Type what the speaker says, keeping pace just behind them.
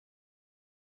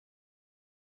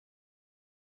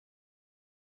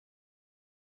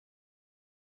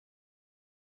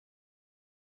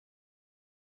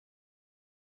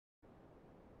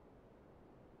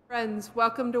Friends,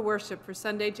 welcome to worship for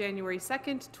Sunday, January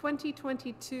 2nd,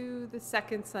 2022, the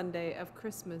second Sunday of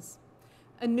Christmas.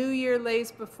 A new year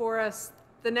lays before us.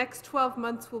 The next 12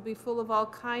 months will be full of all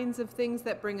kinds of things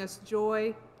that bring us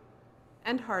joy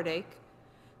and heartache,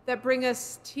 that bring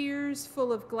us tears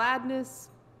full of gladness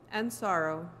and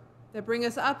sorrow, that bring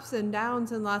us ups and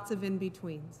downs and lots of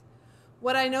in-betweens.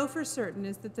 What I know for certain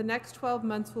is that the next 12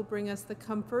 months will bring us the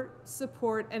comfort,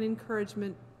 support, and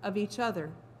encouragement of each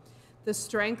other, the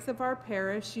strength of our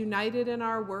parish, united in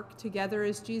our work together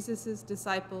as Jesus'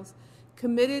 disciples,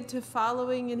 committed to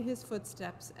following in his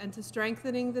footsteps and to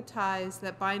strengthening the ties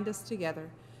that bind us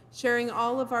together, sharing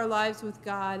all of our lives with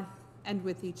God and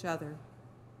with each other.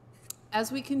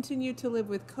 As we continue to live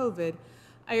with COVID,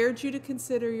 I urge you to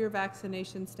consider your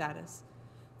vaccination status.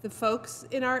 The folks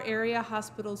in our area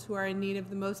hospitals who are in need of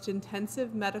the most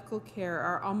intensive medical care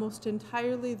are almost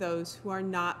entirely those who are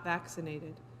not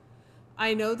vaccinated.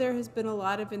 I know there has been a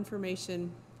lot of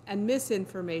information and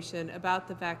misinformation about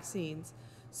the vaccines,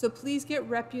 so please get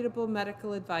reputable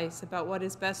medical advice about what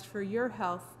is best for your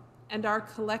health and our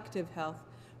collective health,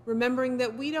 remembering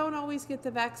that we don't always get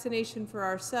the vaccination for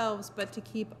ourselves, but to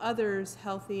keep others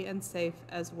healthy and safe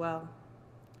as well.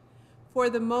 For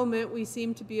the moment, we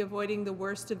seem to be avoiding the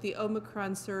worst of the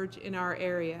Omicron surge in our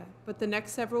area, but the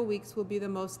next several weeks will be the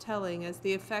most telling as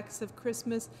the effects of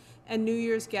Christmas and New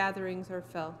Year's gatherings are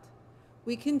felt.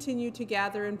 We continue to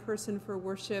gather in person for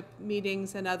worship,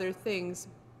 meetings, and other things,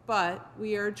 but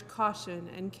we urge caution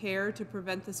and care to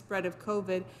prevent the spread of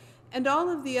COVID and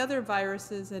all of the other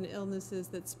viruses and illnesses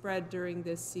that spread during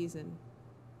this season.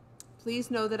 Please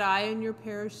know that I and your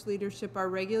parish leadership are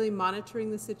regularly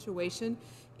monitoring the situation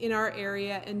in our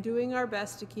area and doing our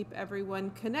best to keep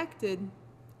everyone connected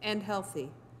and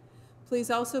healthy. Please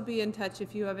also be in touch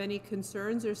if you have any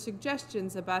concerns or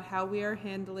suggestions about how we are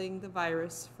handling the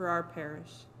virus for our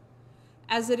parish.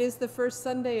 As it is the first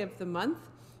Sunday of the month,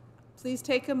 please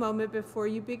take a moment before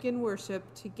you begin worship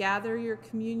to gather your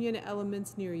communion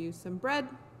elements near you, some bread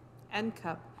and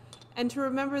cup, and to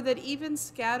remember that even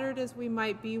scattered as we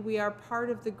might be, we are part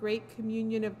of the great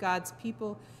communion of God's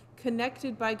people,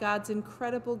 connected by God's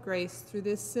incredible grace through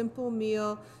this simple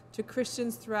meal to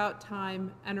Christians throughout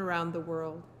time and around the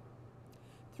world.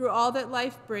 Through all that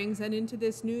life brings and into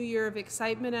this new year of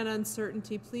excitement and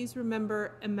uncertainty, please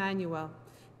remember Emmanuel.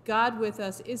 God with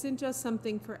us isn't just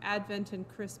something for Advent and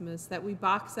Christmas that we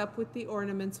box up with the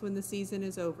ornaments when the season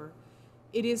is over.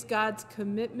 It is God's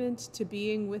commitment to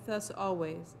being with us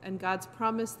always, and God's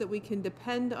promise that we can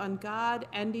depend on God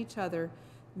and each other,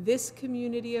 this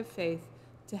community of faith,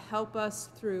 to help us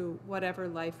through whatever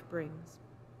life brings.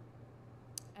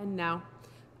 And now,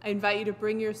 I invite you to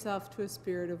bring yourself to a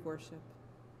spirit of worship.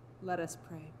 Let us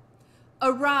pray.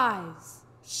 Arise,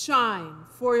 shine,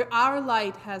 for our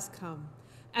light has come,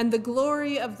 and the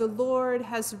glory of the Lord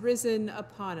has risen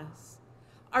upon us.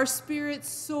 Our spirits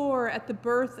soar at the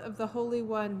birth of the Holy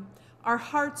One. Our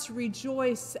hearts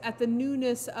rejoice at the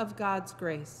newness of God's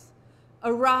grace.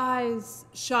 Arise,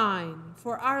 shine,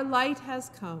 for our light has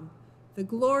come. The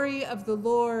glory of the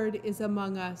Lord is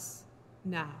among us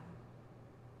now.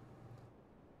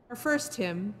 Our first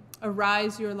hymn,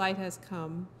 Arise, Your Light Has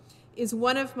Come, is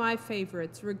one of my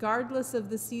favorites. Regardless of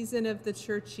the season of the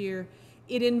church year,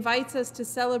 it invites us to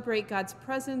celebrate God's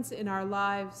presence in our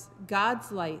lives,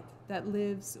 God's light that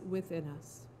lives within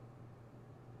us.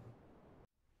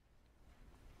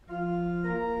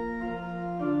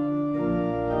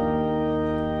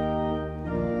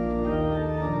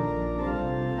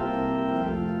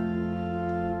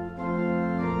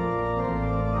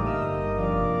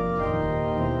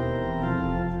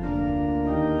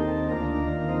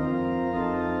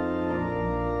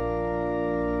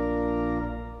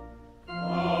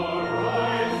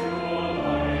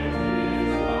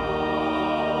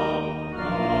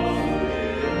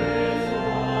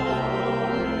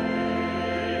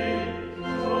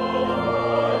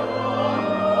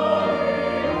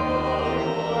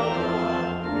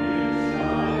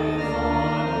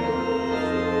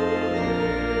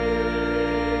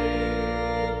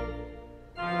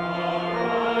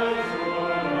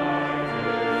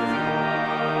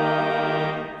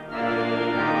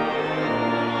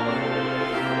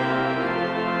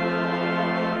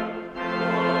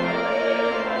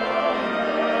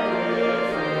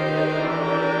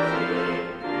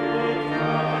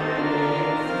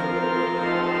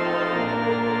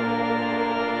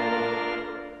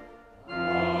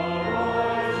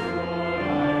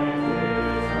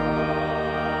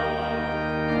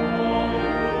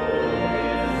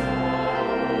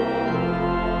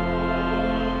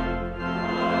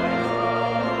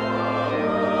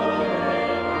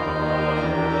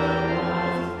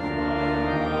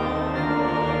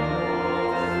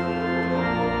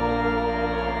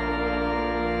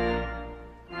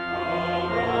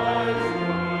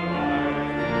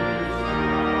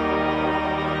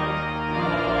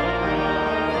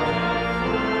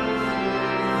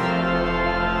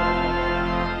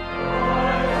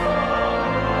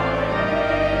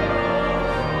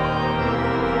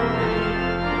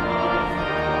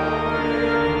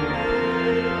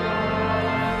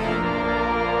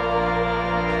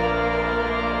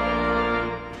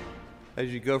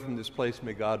 you go from this place,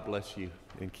 may God bless you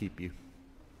and keep you.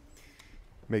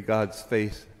 May God's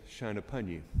face shine upon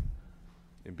you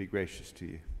and be gracious to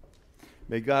you.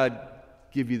 May God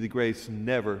give you the grace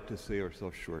never to sell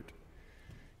yourself short.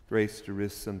 Grace to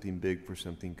risk something big for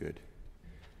something good.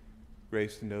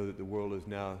 Grace to know that the world is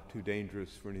now too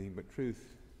dangerous for anything but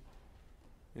truth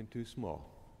and too small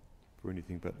for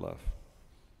anything but love.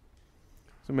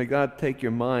 So may God take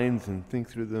your minds and think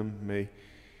through them. May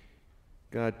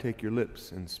God take your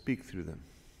lips and speak through them.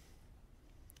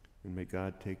 And may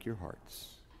God take your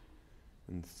hearts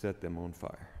and set them on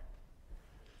fire.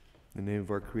 In the name of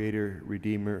our Creator,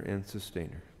 Redeemer, and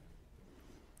Sustainer.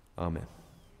 Amen.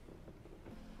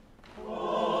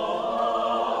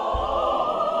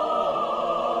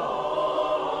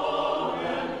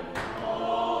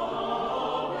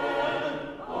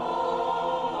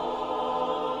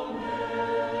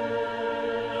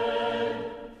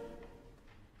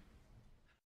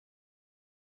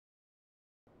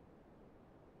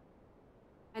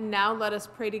 And now let us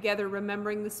pray together,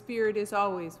 remembering the Spirit is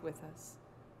always with us.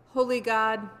 Holy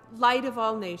God, light of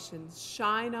all nations,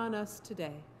 shine on us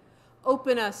today.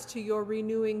 Open us to your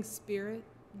renewing Spirit.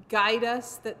 Guide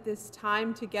us that this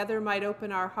time together might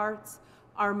open our hearts,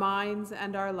 our minds,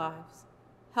 and our lives.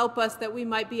 Help us that we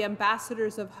might be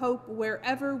ambassadors of hope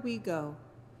wherever we go.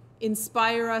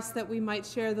 Inspire us that we might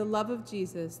share the love of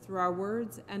Jesus through our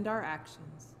words and our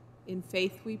actions. In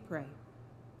faith we pray.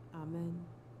 Amen.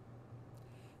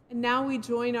 And now we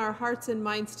join our hearts and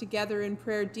minds together in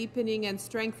prayer, deepening and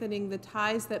strengthening the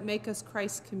ties that make us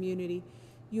Christ's community,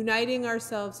 uniting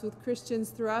ourselves with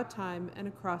Christians throughout time and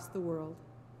across the world.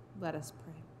 Let us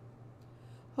pray.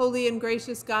 Holy and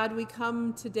gracious God, we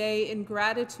come today in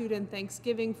gratitude and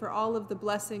thanksgiving for all of the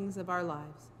blessings of our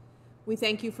lives. We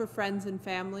thank you for friends and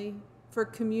family, for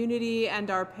community and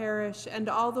our parish, and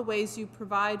all the ways you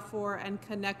provide for and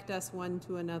connect us one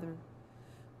to another.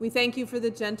 We thank you for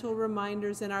the gentle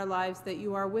reminders in our lives that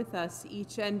you are with us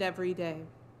each and every day.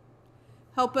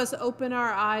 Help us open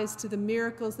our eyes to the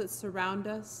miracles that surround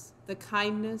us, the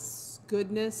kindness,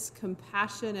 goodness,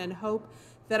 compassion, and hope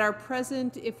that are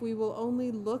present if we will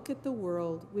only look at the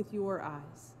world with your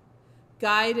eyes.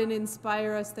 Guide and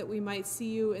inspire us that we might see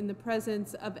you in the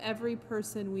presence of every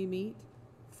person we meet,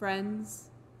 friends,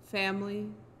 family,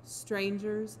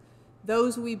 strangers,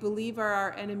 those we believe are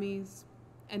our enemies,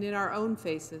 and in our own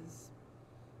faces.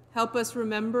 Help us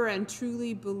remember and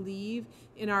truly believe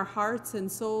in our hearts and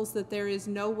souls that there is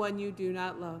no one you do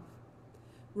not love.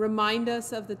 Remind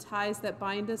us of the ties that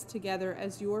bind us together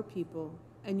as your people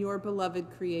and your beloved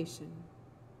creation.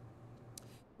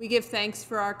 We give thanks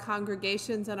for our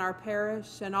congregations and our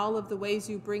parish and all of the ways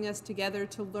you bring us together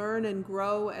to learn and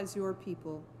grow as your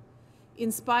people.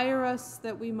 Inspire us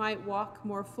that we might walk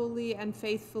more fully and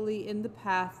faithfully in the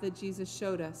path that Jesus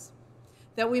showed us,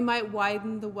 that we might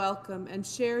widen the welcome and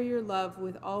share your love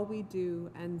with all we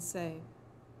do and say.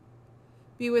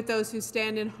 Be with those who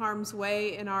stand in harm's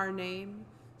way in our name,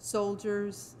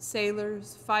 soldiers,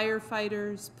 sailors,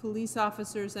 firefighters, police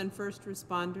officers, and first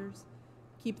responders.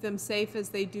 Keep them safe as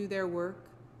they do their work.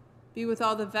 Be with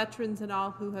all the veterans and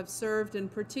all who have served,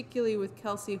 and particularly with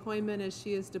Kelsey Hoyman as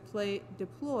she is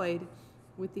deployed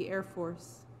with the Air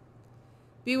Force.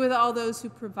 Be with all those who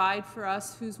provide for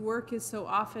us, whose work is so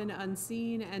often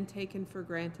unseen and taken for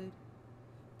granted.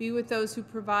 Be with those who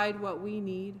provide what we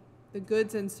need, the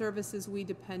goods and services we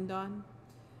depend on.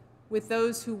 With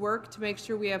those who work to make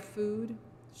sure we have food,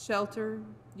 shelter,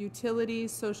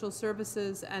 utilities, social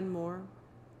services, and more.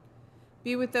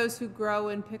 Be with those who grow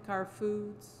and pick our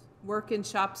foods, work in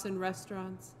shops and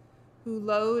restaurants, who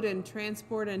load and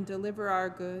transport and deliver our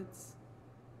goods.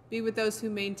 Be with those who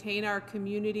maintain our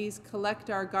communities, collect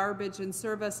our garbage, and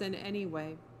serve us in any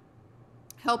way.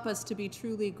 Help us to be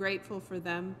truly grateful for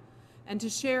them and to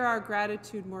share our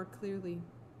gratitude more clearly.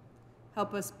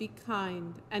 Help us be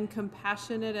kind and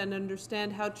compassionate and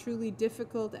understand how truly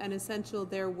difficult and essential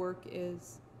their work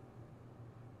is.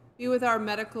 Be with our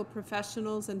medical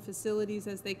professionals and facilities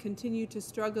as they continue to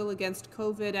struggle against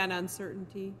COVID and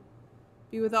uncertainty.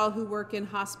 Be with all who work in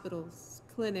hospitals,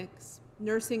 clinics,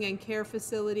 nursing and care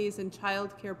facilities, and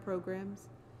child care programs.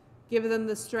 Give them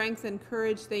the strength and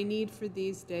courage they need for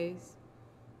these days.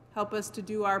 Help us to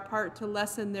do our part to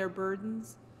lessen their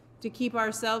burdens, to keep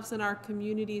ourselves and our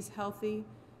communities healthy,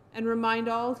 and remind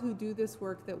all who do this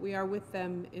work that we are with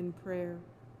them in prayer.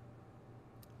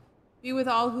 Be with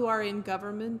all who are in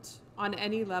government on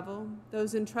any level,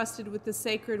 those entrusted with the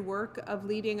sacred work of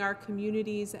leading our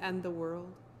communities and the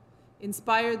world.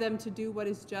 Inspire them to do what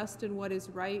is just and what is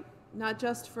right, not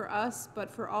just for us, but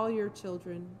for all your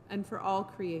children and for all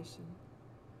creation.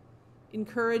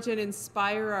 Encourage and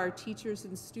inspire our teachers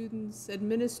and students,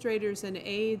 administrators and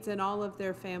aides, and all of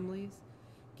their families.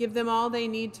 Give them all they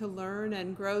need to learn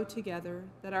and grow together,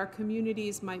 that our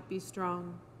communities might be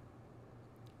strong.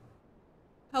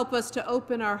 Help us to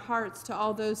open our hearts to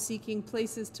all those seeking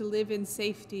places to live in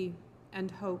safety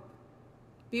and hope.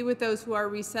 Be with those who are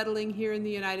resettling here in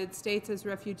the United States as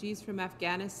refugees from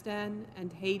Afghanistan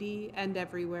and Haiti and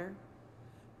everywhere.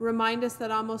 Remind us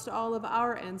that almost all of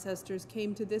our ancestors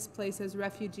came to this place as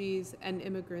refugees and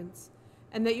immigrants,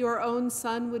 and that your own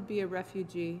son would be a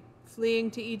refugee,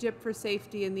 fleeing to Egypt for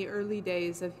safety in the early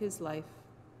days of his life.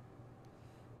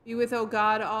 Be with, O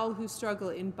God, all who struggle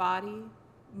in body,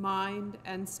 mind,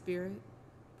 and spirit,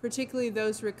 particularly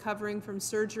those recovering from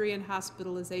surgery and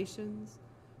hospitalizations,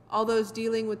 all those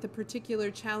dealing with the particular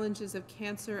challenges of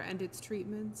cancer and its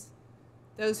treatments,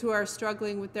 those who are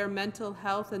struggling with their mental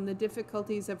health and the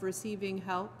difficulties of receiving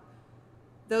help,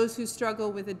 those who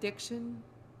struggle with addiction,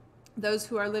 those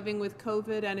who are living with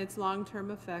COVID and its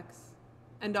long-term effects,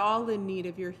 and all in need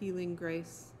of your healing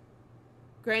grace.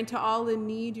 Grant to all in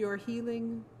need your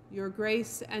healing, your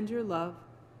grace, and your love,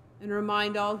 and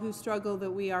remind all who struggle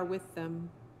that we are with them.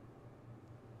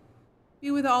 Be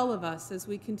with all of us as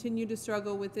we continue to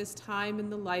struggle with this time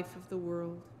in the life of the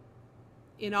world.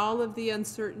 In all of the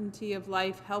uncertainty of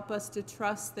life, help us to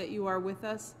trust that you are with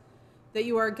us, that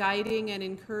you are guiding and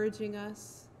encouraging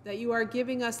us, that you are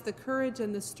giving us the courage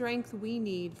and the strength we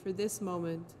need for this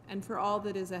moment and for all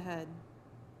that is ahead.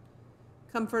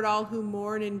 Comfort all who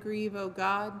mourn and grieve, O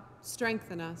God.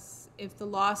 Strengthen us if the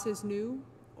loss is new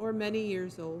or many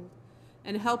years old,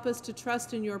 and help us to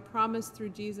trust in your promise through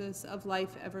Jesus of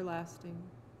life everlasting.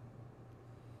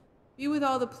 Be with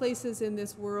all the places in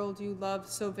this world you love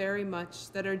so very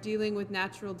much that are dealing with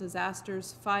natural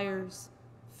disasters, fires,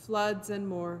 floods, and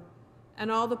more,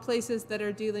 and all the places that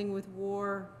are dealing with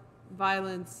war,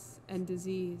 violence, and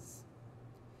disease.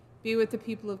 Be with the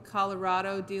people of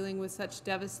Colorado dealing with such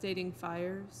devastating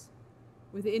fires,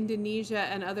 with Indonesia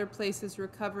and other places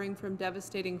recovering from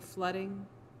devastating flooding,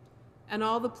 and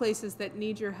all the places that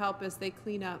need your help as they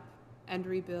clean up and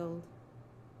rebuild.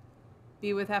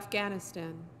 Be with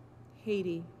Afghanistan,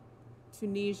 Haiti,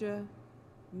 Tunisia,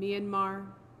 Myanmar,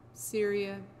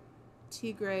 Syria,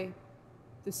 Tigray,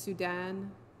 the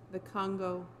Sudan, the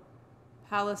Congo,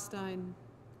 Palestine,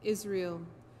 Israel,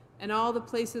 and all the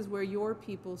places where your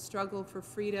people struggle for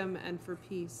freedom and for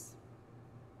peace.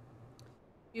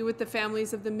 Be with the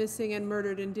families of the missing and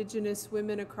murdered Indigenous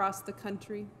women across the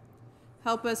country.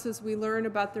 Help us as we learn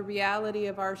about the reality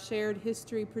of our shared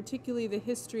history, particularly the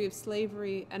history of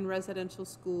slavery and residential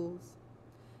schools.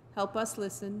 Help us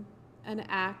listen and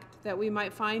act that we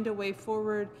might find a way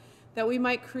forward, that we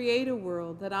might create a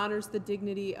world that honors the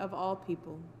dignity of all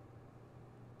people.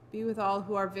 Be with all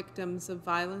who are victims of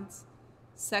violence,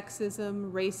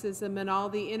 sexism, racism, and all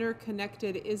the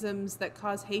interconnected isms that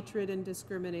cause hatred and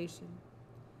discrimination.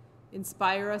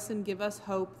 Inspire us and give us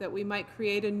hope that we might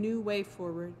create a new way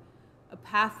forward, a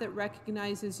path that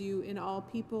recognizes you in all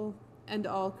people and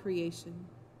all creation.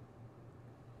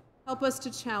 Help us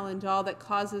to challenge all that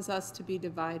causes us to be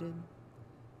divided.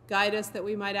 Guide us that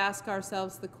we might ask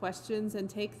ourselves the questions and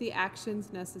take the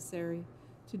actions necessary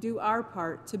to do our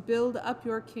part to build up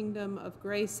your kingdom of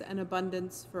grace and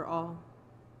abundance for all.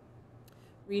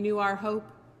 Renew our hope,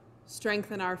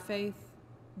 strengthen our faith,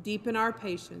 deepen our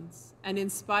patience, and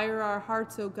inspire our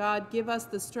hearts, O God. Give us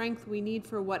the strength we need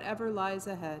for whatever lies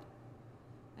ahead.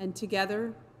 And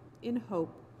together, in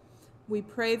hope, we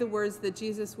pray the words that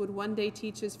Jesus would one day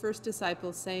teach his first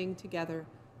disciples, saying together,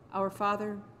 Our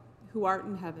Father, who art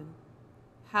in heaven,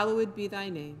 hallowed be thy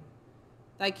name.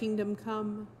 Thy kingdom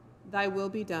come, thy will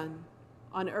be done,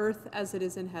 on earth as it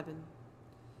is in heaven.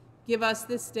 Give us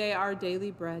this day our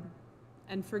daily bread,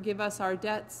 and forgive us our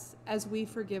debts as we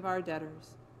forgive our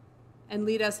debtors. And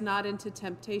lead us not into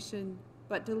temptation,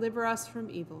 but deliver us from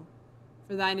evil.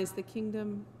 For thine is the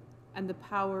kingdom, and the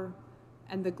power,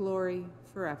 and the glory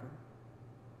forever.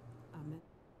 Amen.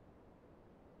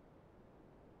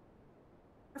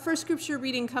 Our first scripture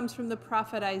reading comes from the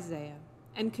prophet Isaiah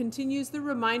and continues the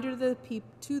reminder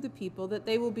to the people that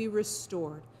they will be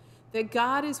restored, that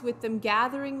God is with them,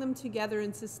 gathering them together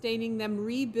and sustaining them,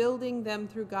 rebuilding them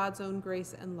through God's own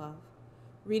grace and love.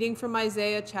 Reading from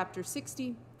Isaiah chapter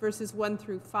 60, verses 1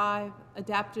 through 5,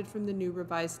 adapted from the New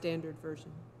Revised Standard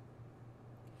Version.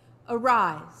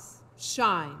 Arise,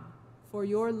 shine, for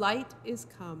your light is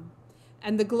come,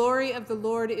 and the glory of the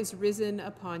Lord is risen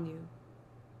upon you.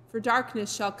 For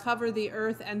darkness shall cover the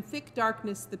earth, and thick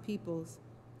darkness the peoples.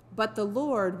 But the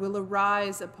Lord will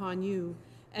arise upon you,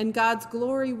 and God's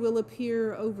glory will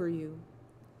appear over you.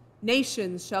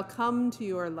 Nations shall come to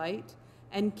your light,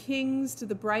 and kings to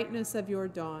the brightness of your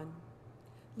dawn.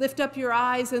 Lift up your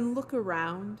eyes and look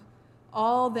around.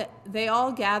 They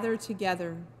all gather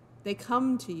together. They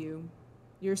come to you.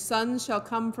 Your sons shall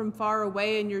come from far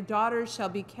away, and your daughters shall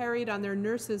be carried on their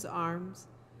nurses' arms.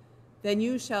 Then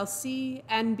you shall see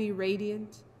and be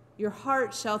radiant. Your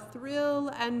heart shall thrill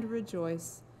and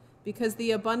rejoice, because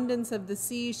the abundance of the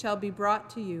sea shall be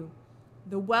brought to you.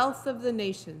 The wealth of the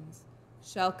nations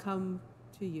shall come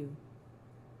to you.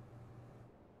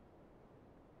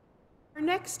 Our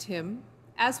next hymn,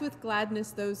 As with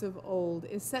Gladness Those of Old,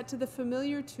 is set to the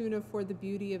familiar tune of For the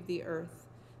Beauty of the Earth.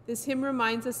 This hymn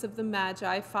reminds us of the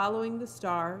Magi following the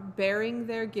star, bearing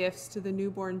their gifts to the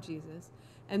newborn Jesus,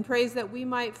 and prays that we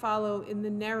might follow in the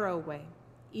narrow way,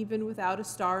 even without a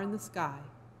star in the sky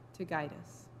to guide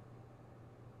us.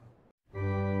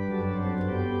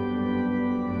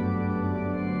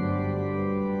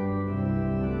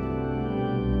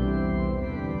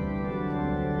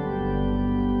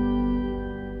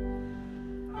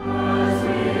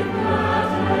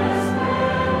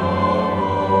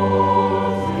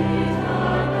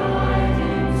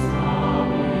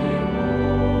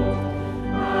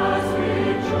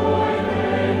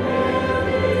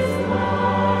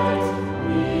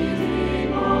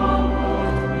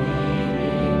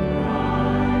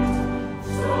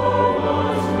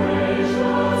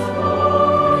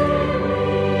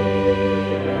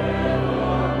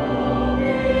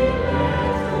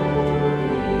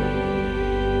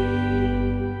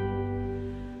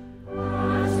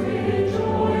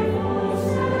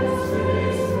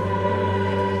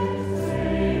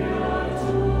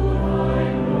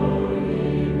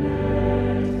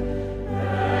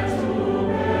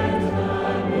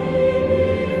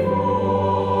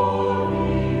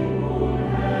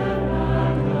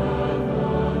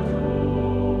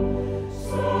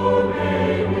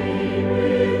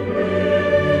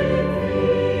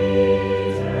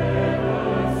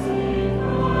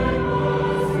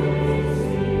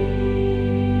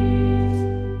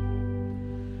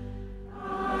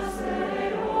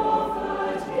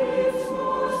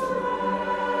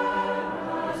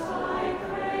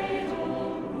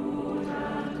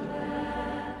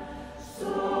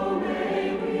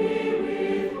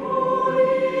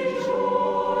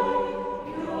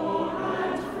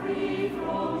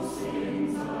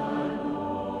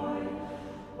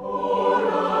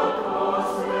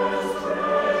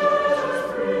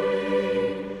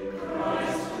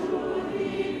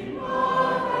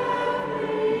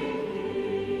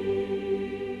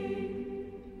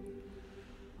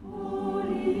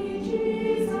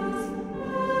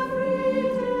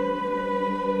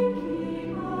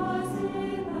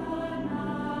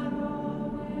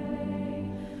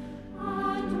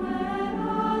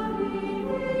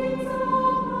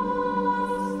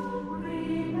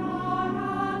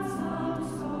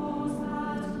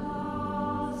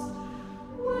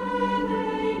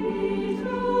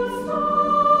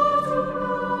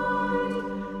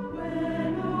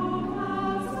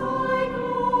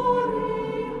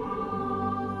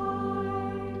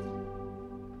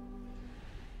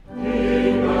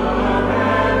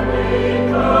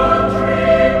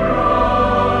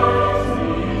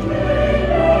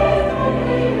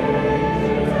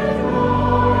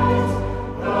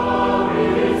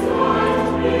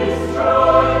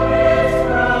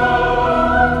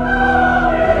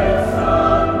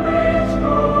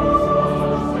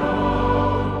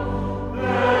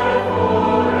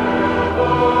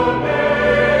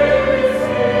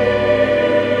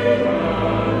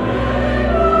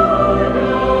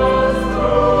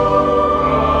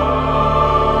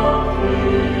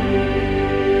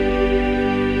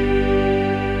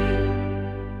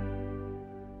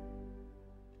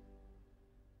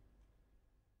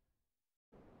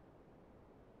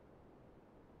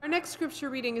 Our next scripture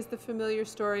reading is the familiar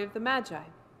story of the Magi.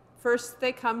 First,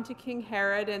 they come to King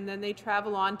Herod, and then they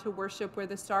travel on to worship where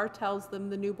the star tells them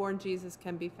the newborn Jesus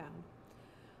can be found.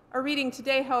 Our reading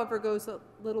today, however, goes a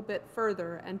little bit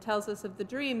further and tells us of the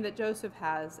dream that Joseph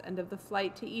has and of the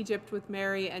flight to Egypt with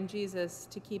Mary and Jesus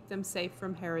to keep them safe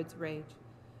from Herod's rage.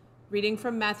 Reading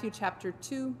from Matthew chapter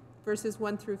 2, verses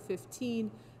 1 through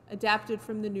 15, adapted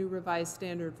from the New Revised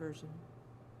Standard Version.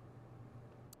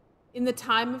 In the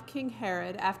time of King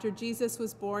Herod, after Jesus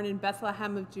was born in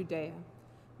Bethlehem of Judea,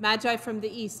 Magi from the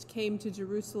east came to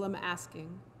Jerusalem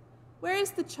asking, "Where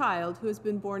is the child who has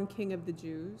been born King of the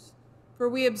Jews? For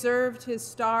we observed his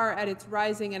star at its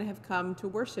rising and have come to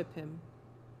worship him."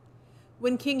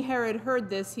 When King Herod heard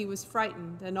this, he was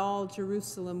frightened, and all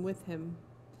Jerusalem with him.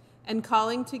 And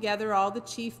calling together all the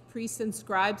chief priests and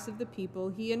scribes of the people,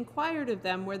 he inquired of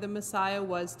them where the Messiah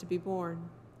was to be born.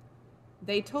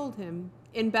 They told him,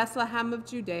 in Bethlehem of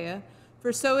Judea,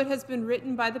 for so it has been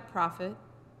written by the prophet,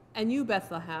 and you,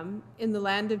 Bethlehem, in the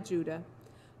land of Judah,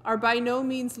 are by no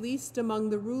means least among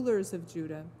the rulers of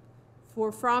Judah,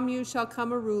 for from you shall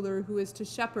come a ruler who is to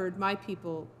shepherd my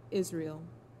people, Israel.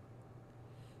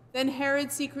 Then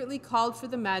Herod secretly called for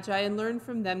the Magi and learned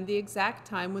from them the exact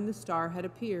time when the star had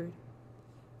appeared.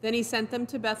 Then he sent them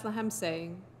to Bethlehem,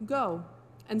 saying, Go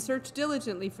and search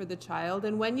diligently for the child,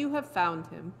 and when you have found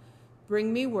him,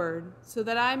 bring me word, so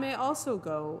that I may also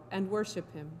go and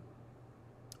worship him.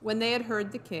 When they had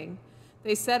heard the king,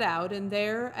 they set out, and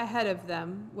there ahead of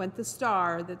them went the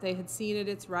star that they had seen at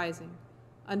its rising,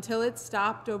 until it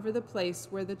stopped over the place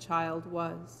where the child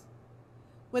was.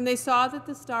 When they saw that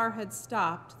the star had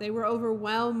stopped, they were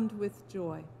overwhelmed with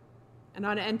joy. And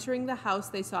on entering the house,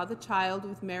 they saw the child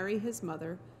with Mary his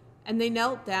mother, and they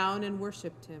knelt down and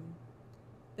worshipped him.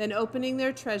 Then opening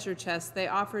their treasure chests, they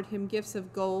offered him gifts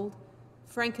of gold,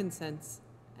 frankincense,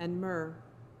 and myrrh.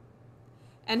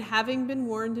 And having been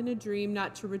warned in a dream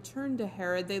not to return to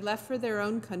Herod, they left for their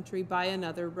own country by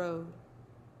another road.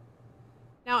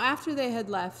 Now after they had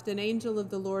left, an angel of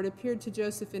the Lord appeared to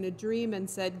Joseph in a dream and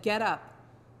said, Get up,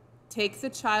 take the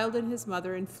child and his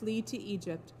mother and flee to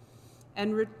Egypt,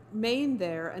 and remain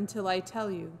there until I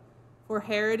tell you, for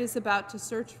Herod is about to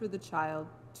search for the child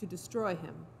to destroy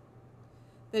him.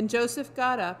 Then Joseph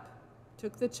got up,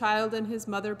 took the child and his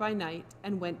mother by night,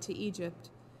 and went to Egypt,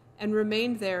 and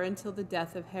remained there until the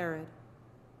death of Herod.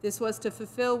 This was to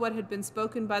fulfill what had been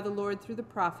spoken by the Lord through the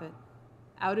prophet,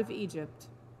 Out of Egypt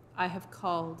I have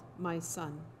called my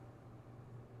son.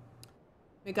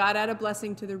 May God add a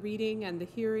blessing to the reading and the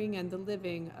hearing and the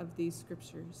living of these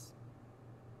scriptures.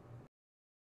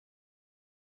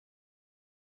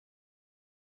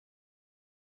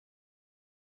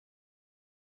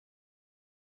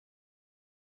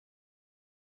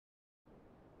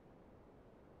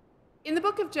 In the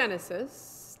book of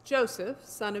Genesis, Joseph,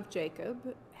 son of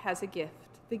Jacob, has a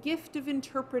gift, the gift of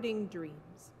interpreting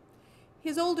dreams.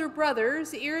 His older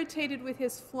brothers, irritated with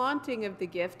his flaunting of the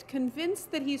gift,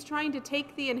 convinced that he's trying to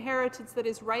take the inheritance that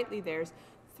is rightly theirs,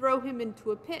 throw him into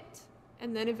a pit,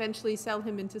 and then eventually sell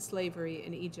him into slavery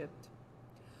in Egypt.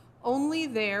 Only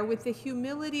there, with the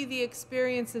humility the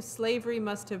experience of slavery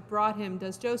must have brought him,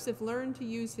 does Joseph learn to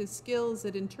use his skills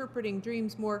at interpreting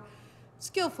dreams more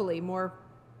skillfully, more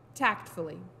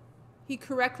tactfully. He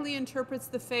correctly interprets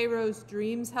the Pharaoh's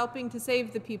dreams, helping to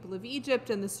save the people of Egypt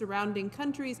and the surrounding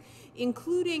countries,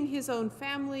 including his own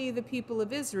family, the people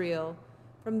of Israel,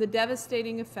 from the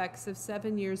devastating effects of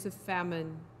 7 years of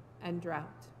famine and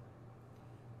drought.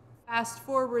 Fast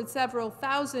forward several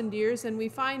thousand years, and we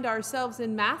find ourselves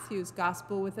in Matthew's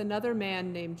gospel with another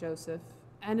man named Joseph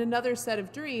and another set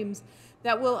of dreams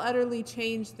that will utterly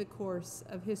change the course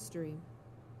of history.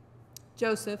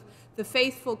 Joseph, the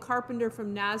faithful carpenter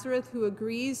from Nazareth who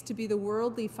agrees to be the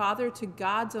worldly father to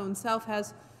God's own self,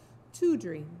 has two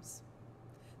dreams.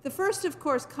 The first, of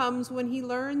course, comes when he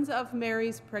learns of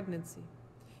Mary's pregnancy.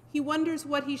 He wonders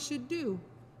what he should do.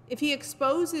 If he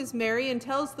exposes Mary and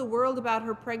tells the world about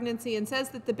her pregnancy and says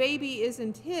that the baby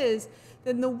isn't his,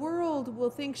 then the world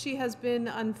will think she has been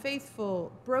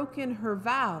unfaithful, broken her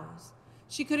vows.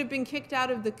 She could have been kicked out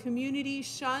of the community,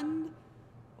 shunned,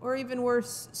 or even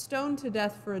worse, stoned to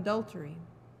death for adultery.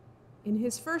 In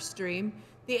his first dream,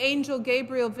 the angel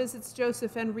Gabriel visits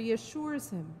Joseph and reassures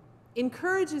him,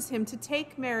 encourages him to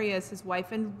take Mary as his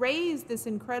wife and raise this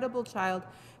incredible child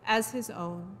as his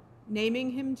own,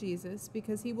 naming him Jesus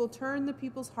because he will turn the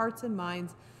people's hearts and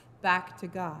minds back to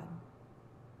God.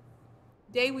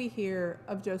 Today we hear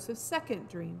of Joseph's second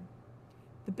dream.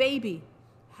 The baby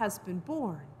has been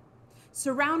born.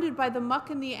 Surrounded by the muck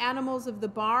and the animals of the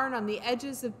barn on the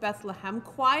edges of Bethlehem,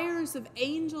 choirs of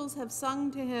angels have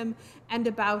sung to him and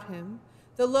about him.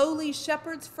 The lowly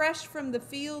shepherds, fresh from the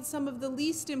field, some of the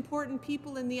least important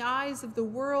people in the eyes of the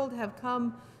world, have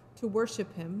come to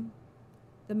worship him.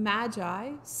 The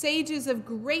Magi, sages of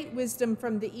great wisdom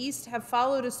from the east, have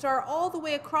followed a star all the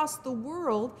way across the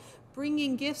world,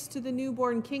 bringing gifts to the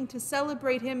newborn king to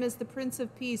celebrate him as the Prince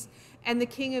of Peace and the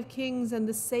King of Kings and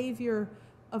the Savior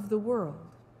of the world.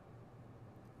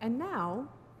 And now,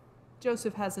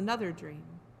 Joseph has another dream.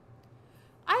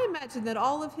 I imagine that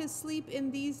all of his sleep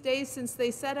in these days since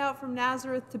they set out from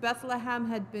Nazareth to Bethlehem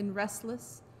had been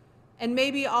restless, and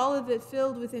maybe all of it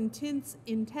filled with intense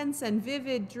and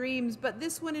vivid dreams, but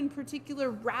this one in particular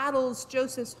rattles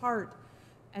Joseph's heart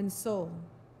and soul.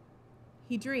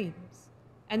 He dreams,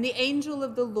 and the angel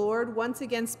of the Lord once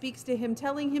again speaks to him,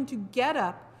 telling him to get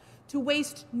up, to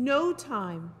waste no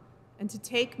time, and to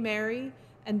take Mary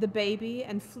and the baby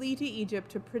and flee to Egypt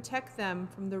to protect them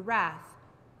from the wrath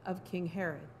of King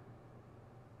Herod.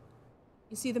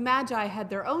 You see, the Magi had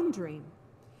their own dream.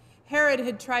 Herod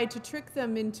had tried to trick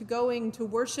them into going to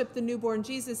worship the newborn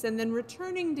Jesus and then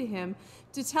returning to him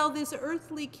to tell this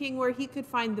earthly king where he could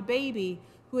find the baby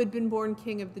who had been born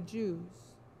king of the Jews.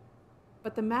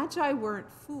 But the Magi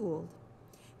weren't fooled.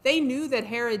 They knew that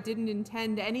Herod didn't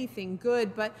intend anything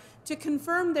good, but to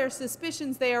confirm their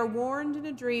suspicions, they are warned in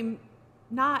a dream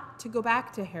not to go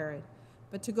back to Herod,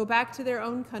 but to go back to their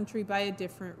own country by a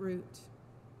different route.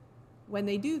 When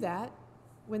they do that,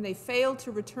 when they fail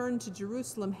to return to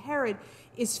Jerusalem, Herod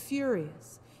is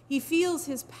furious. He feels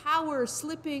his power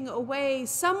slipping away.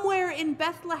 Somewhere in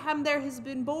Bethlehem there has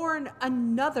been born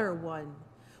another one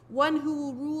who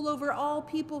will rule over all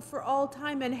people for all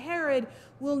time, and Herod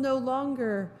will no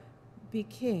longer be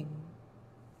king.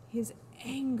 His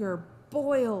anger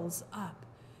boils up,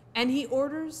 and he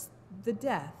orders the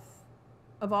death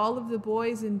of all of the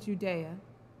boys in Judea,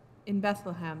 in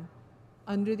Bethlehem,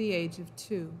 under the age of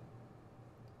 2.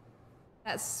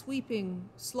 That sweeping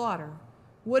slaughter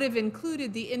would have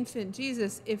included the infant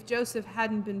Jesus if Joseph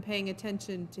hadn't been paying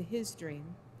attention to his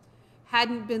dream,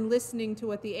 hadn't been listening to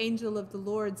what the angel of the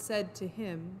Lord said to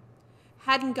him,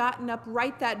 hadn't gotten up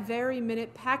right that very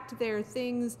minute, packed their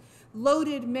things,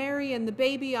 loaded Mary and the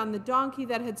baby on the donkey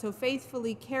that had so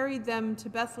faithfully carried them to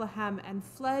Bethlehem, and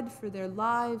fled for their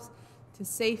lives to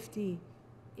safety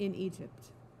in Egypt.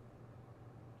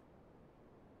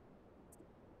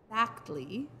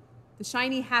 Exactly the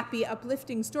shiny, happy,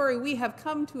 uplifting story we have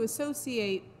come to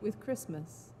associate with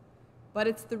Christmas. But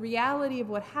it's the reality of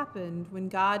what happened when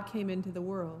God came into the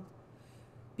world,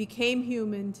 became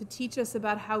human to teach us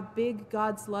about how big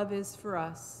God's love is for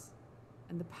us,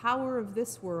 and the power of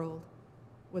this world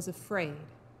was afraid.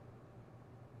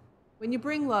 When you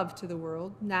bring love to the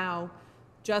world, now,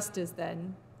 just as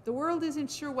then, the world isn't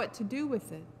sure what to do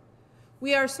with it.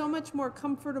 We are so much more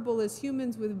comfortable as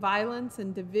humans with violence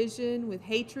and division, with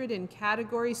hatred and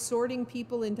categories, sorting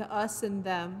people into us and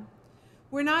them.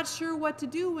 We're not sure what to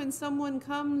do when someone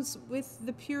comes with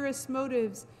the purest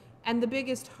motives and the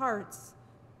biggest hearts,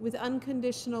 with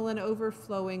unconditional and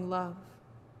overflowing love.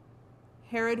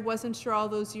 Herod wasn't sure all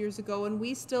those years ago, and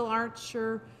we still aren't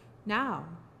sure now.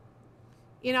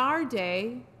 In our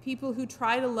day, people who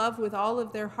try to love with all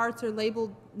of their hearts are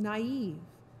labeled naive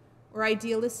or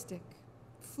idealistic,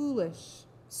 foolish,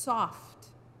 soft,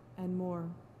 and more.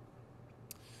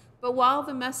 But while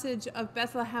the message of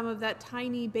Bethlehem, of that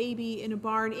tiny baby in a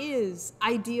barn, is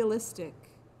idealistic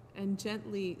and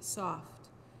gently soft,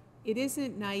 it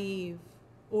isn't naive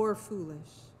or foolish.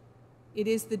 It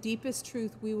is the deepest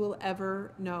truth we will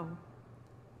ever know,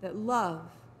 that love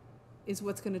is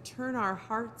what's going to turn our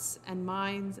hearts and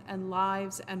minds and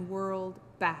lives and world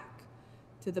back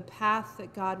to the path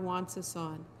that God wants us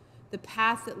on, the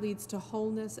path that leads to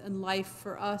wholeness and life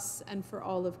for us and for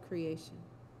all of creation.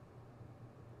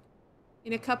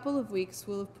 In a couple of weeks,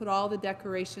 we'll have put all the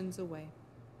decorations away.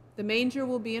 The manger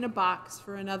will be in a box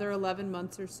for another 11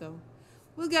 months or so.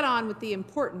 We'll get on with the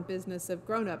important business of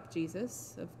grown-up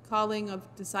Jesus, of calling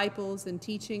of disciples and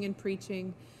teaching and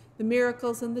preaching, the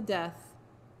miracles and the death,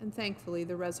 and thankfully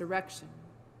the resurrection.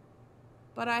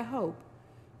 But I hope,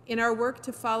 in our work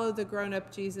to follow the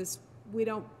grown-up Jesus, we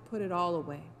don't put it all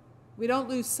away. We don't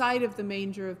lose sight of the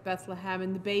manger of Bethlehem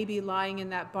and the baby lying in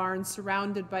that barn,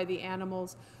 surrounded by the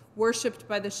animals, worshipped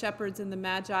by the shepherds and the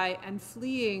Magi, and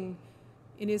fleeing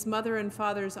in his mother and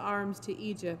father's arms to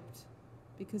Egypt,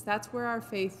 because that's where our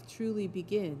faith truly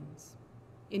begins,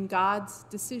 in God's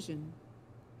decision,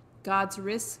 God's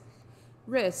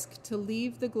risk to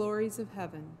leave the glories of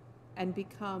heaven and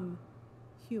become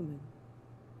human,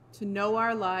 to know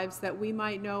our lives that we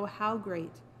might know how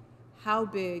great, how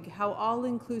big, how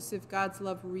all-inclusive God's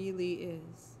love really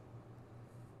is.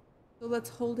 So let's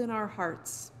hold in our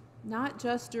hearts, not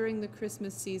just during the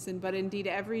Christmas season, but indeed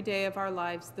every day of our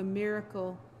lives, the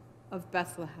miracle of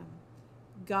Bethlehem.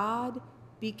 God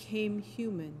became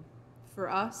human for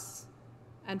us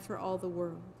and for all the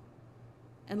world.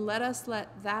 And let us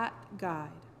let that guide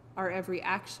our every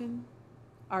action,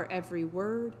 our every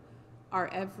word, our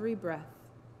every breath,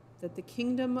 that the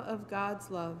kingdom of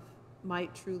God's love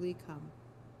might truly come.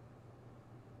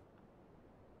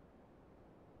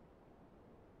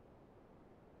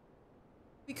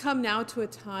 We come now to a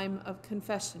time of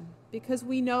confession, because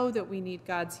we know that we need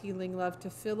God's healing love to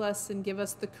fill us and give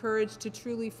us the courage to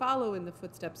truly follow in the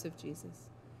footsteps of Jesus.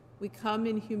 We come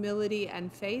in humility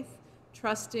and faith,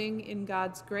 trusting in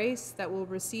God's grace that will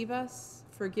receive us,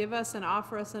 forgive us, and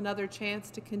offer us another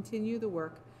chance to continue the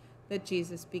work that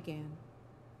Jesus began.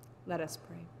 Let us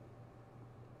pray.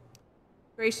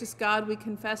 Gracious God, we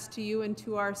confess to you and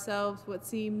to ourselves what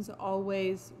seems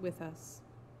always with us.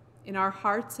 In our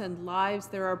hearts and lives,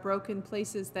 there are broken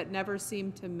places that never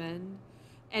seem to mend,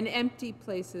 and empty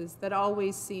places that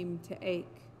always seem to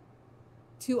ache.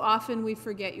 Too often we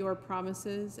forget your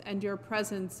promises and your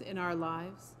presence in our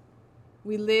lives.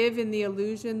 We live in the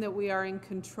illusion that we are in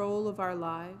control of our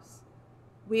lives.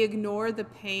 We ignore the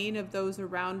pain of those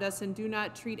around us and do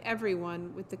not treat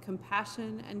everyone with the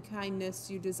compassion and kindness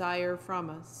you desire from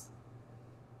us.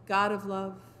 God of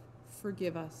love,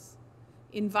 forgive us.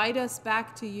 Invite us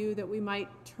back to you that we might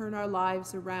turn our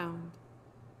lives around.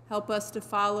 Help us to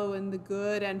follow in the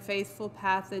good and faithful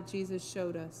path that Jesus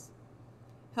showed us.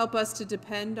 Help us to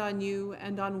depend on you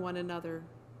and on one another.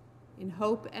 In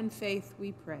hope and faith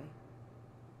we pray.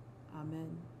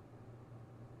 Amen.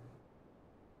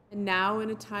 And now, in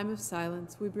a time of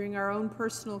silence, we bring our own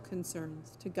personal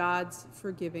concerns to God's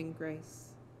forgiving grace.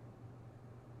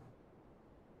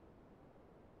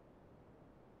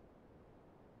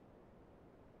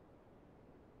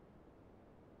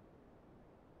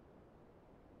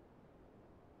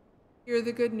 Hear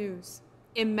the good news.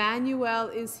 Emmanuel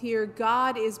is here.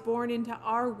 God is born into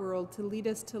our world to lead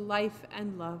us to life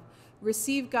and love.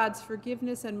 Receive God's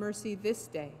forgiveness and mercy this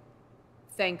day.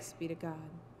 Thanks be to God.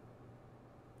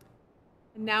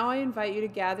 And now I invite you to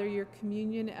gather your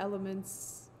communion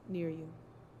elements near you.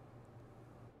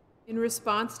 In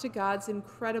response to God's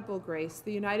incredible grace,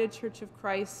 the United Church of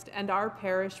Christ and our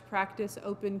parish practice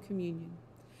open communion.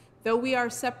 Though we are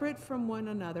separate from one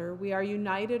another, we are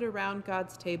united around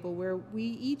God's table where we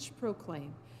each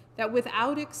proclaim that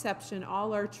without exception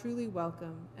all are truly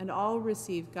welcome and all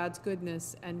receive God's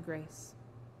goodness and grace.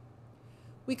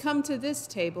 We come to this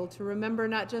table to remember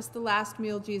not just the last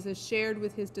meal Jesus shared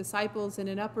with his disciples in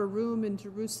an upper room in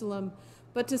Jerusalem,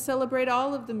 but to celebrate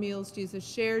all of the meals Jesus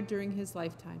shared during his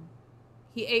lifetime.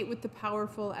 He ate with the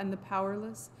powerful and the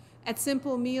powerless, at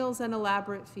simple meals and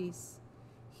elaborate feasts.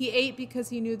 He ate because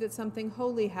he knew that something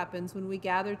holy happens when we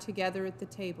gather together at the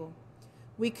table.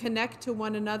 We connect to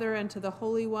one another and to the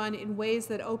Holy One in ways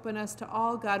that open us to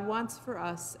all God wants for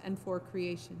us and for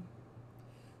creation.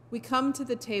 We come to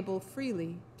the table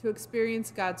freely to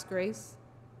experience God's grace,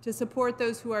 to support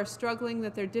those who are struggling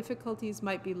that their difficulties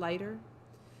might be lighter,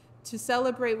 to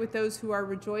celebrate with those who are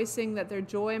rejoicing that their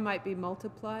joy might be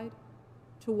multiplied,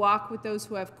 to walk with those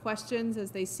who have questions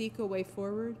as they seek a way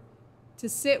forward, to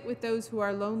sit with those who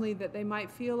are lonely that they might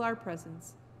feel our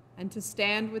presence, and to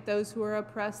stand with those who are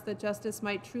oppressed that justice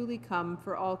might truly come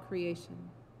for all creation.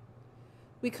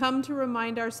 We come to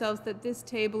remind ourselves that this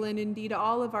table, and indeed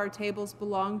all of our tables,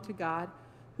 belong to God,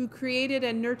 who created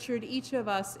and nurtured each of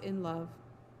us in love.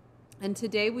 And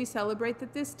today we celebrate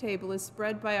that this table is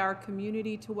spread by our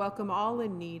community to welcome all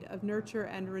in need of nurture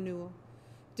and renewal,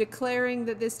 declaring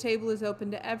that this table is open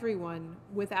to everyone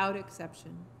without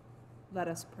exception. Let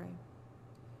us pray.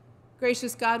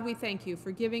 Gracious God, we thank you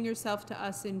for giving yourself to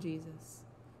us in Jesus.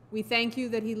 We thank you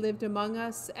that he lived among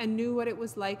us and knew what it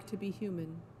was like to be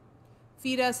human.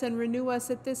 Feed us and renew us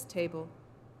at this table.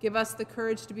 Give us the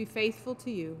courage to be faithful to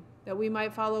you, that we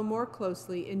might follow more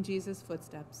closely in Jesus'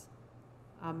 footsteps.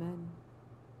 Amen.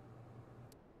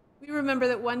 We remember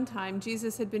that one time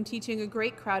Jesus had been teaching a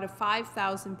great crowd of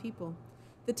 5,000 people.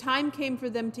 The time came for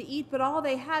them to eat, but all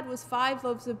they had was 5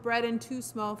 loaves of bread and 2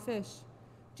 small fish.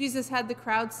 Jesus had the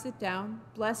crowds sit down,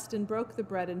 blessed and broke the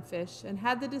bread and fish, and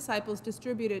had the disciples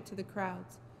distribute it to the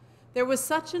crowds. There was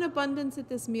such an abundance at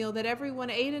this meal that everyone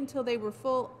ate until they were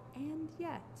full, and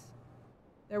yet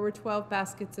there were 12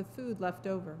 baskets of food left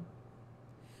over.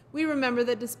 We remember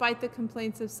that despite the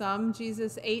complaints of some,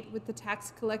 Jesus ate with the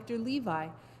tax collector Levi,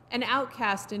 an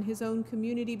outcast in his own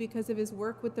community because of his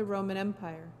work with the Roman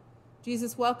Empire.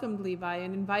 Jesus welcomed Levi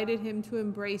and invited him to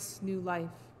embrace new life.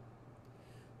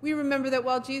 We remember that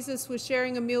while Jesus was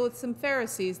sharing a meal with some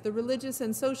Pharisees, the religious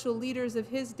and social leaders of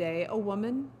his day, a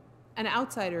woman, an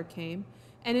outsider, came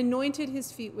and anointed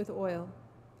his feet with oil.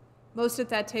 Most at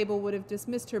that table would have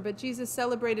dismissed her, but Jesus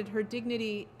celebrated her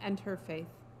dignity and her faith.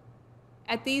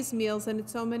 At these meals and at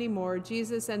so many more,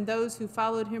 Jesus and those who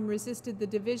followed him resisted the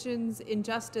divisions,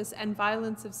 injustice, and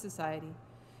violence of society.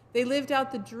 They lived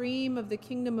out the dream of the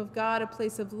kingdom of God, a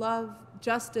place of love,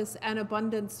 justice, and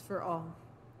abundance for all.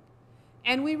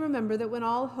 And we remember that when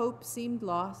all hope seemed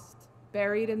lost,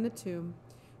 buried in the tomb,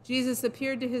 Jesus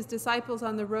appeared to his disciples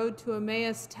on the road to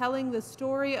Emmaus, telling the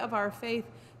story of our faith,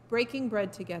 breaking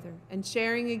bread together, and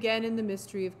sharing again in the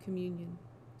mystery of communion.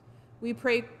 We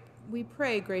pray,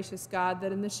 gracious God,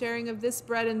 that in the sharing of this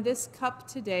bread and this cup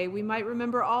today, we might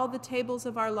remember all the tables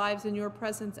of our lives and your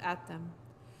presence at them.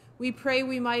 We pray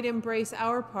we might embrace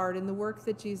our part in the work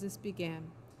that Jesus began.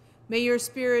 May your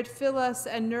Spirit fill us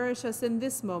and nourish us in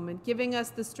this moment, giving us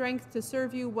the strength to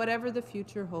serve you whatever the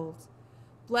future holds.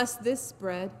 Bless this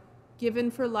bread,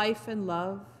 given for life and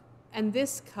love, and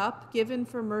this cup given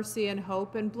for mercy and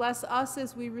hope, and bless us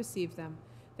as we receive them,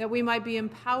 that we might be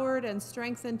empowered and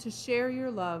strengthened to share your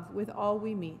love with all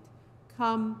we meet.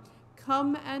 Come,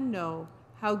 come and know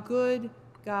how good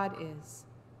God is.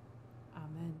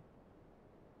 Amen.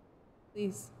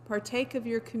 Please partake of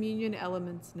your communion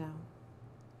elements now.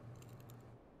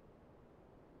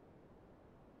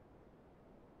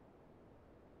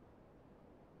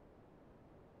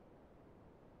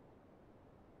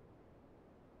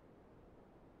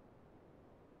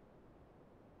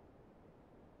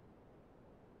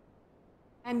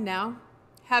 And now,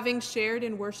 having shared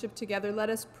in worship together, let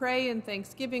us pray in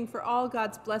thanksgiving for all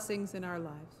God's blessings in our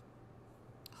lives.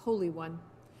 Holy One,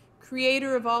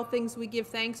 Creator of all things, we give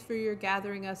thanks for your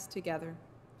gathering us together.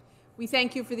 We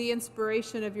thank you for the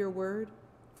inspiration of your word,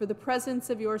 for the presence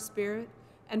of your Spirit,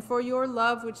 and for your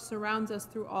love which surrounds us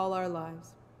through all our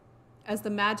lives. As the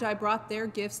Magi brought their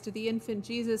gifts to the infant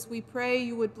Jesus, we pray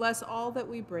you would bless all that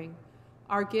we bring,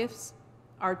 our gifts,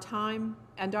 our time,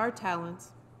 and our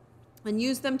talents, and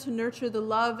use them to nurture the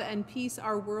love and peace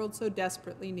our world so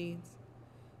desperately needs.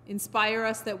 Inspire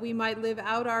us that we might live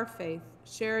out our faith,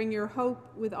 sharing your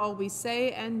hope with all we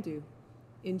say and do.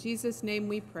 In Jesus' name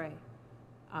we pray.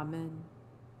 Amen.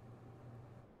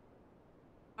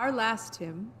 Our last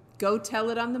hymn, Go Tell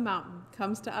It on the Mountain,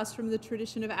 comes to us from the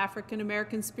tradition of African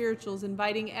American spirituals,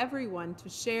 inviting everyone to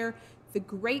share the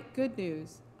great good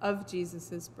news of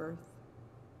Jesus' birth.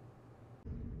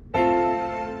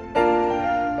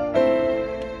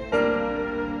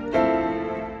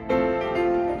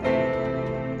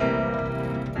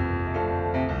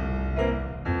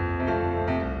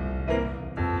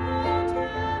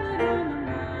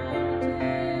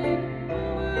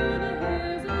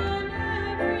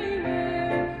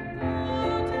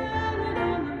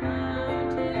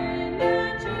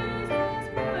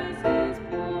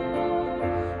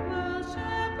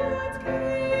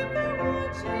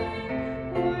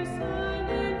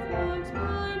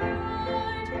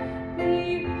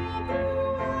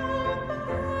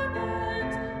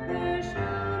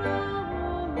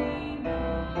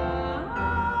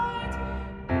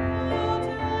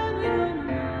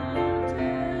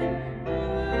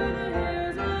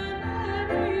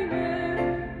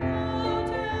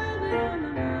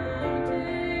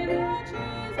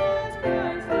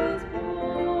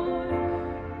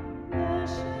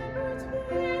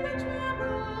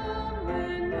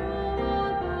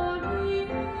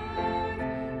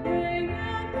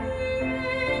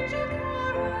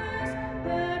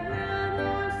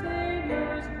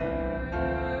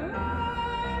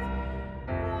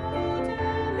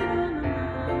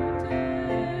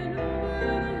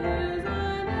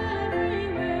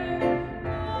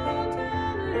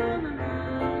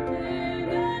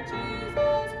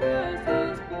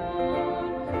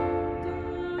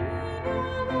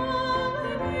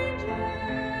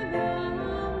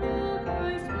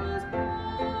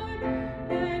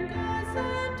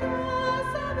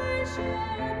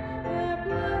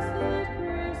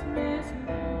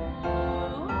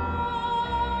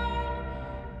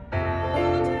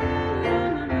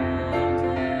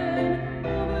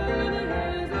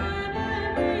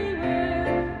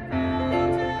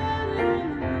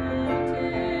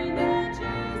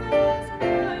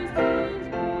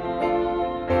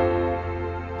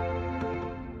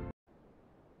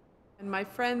 My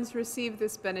friends, receive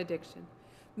this benediction.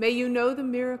 May you know the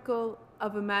miracle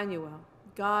of Emmanuel,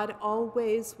 God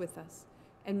always with us.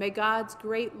 And may God's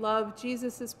great love,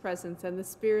 Jesus' presence, and the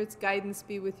Spirit's guidance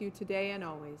be with you today and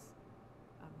always.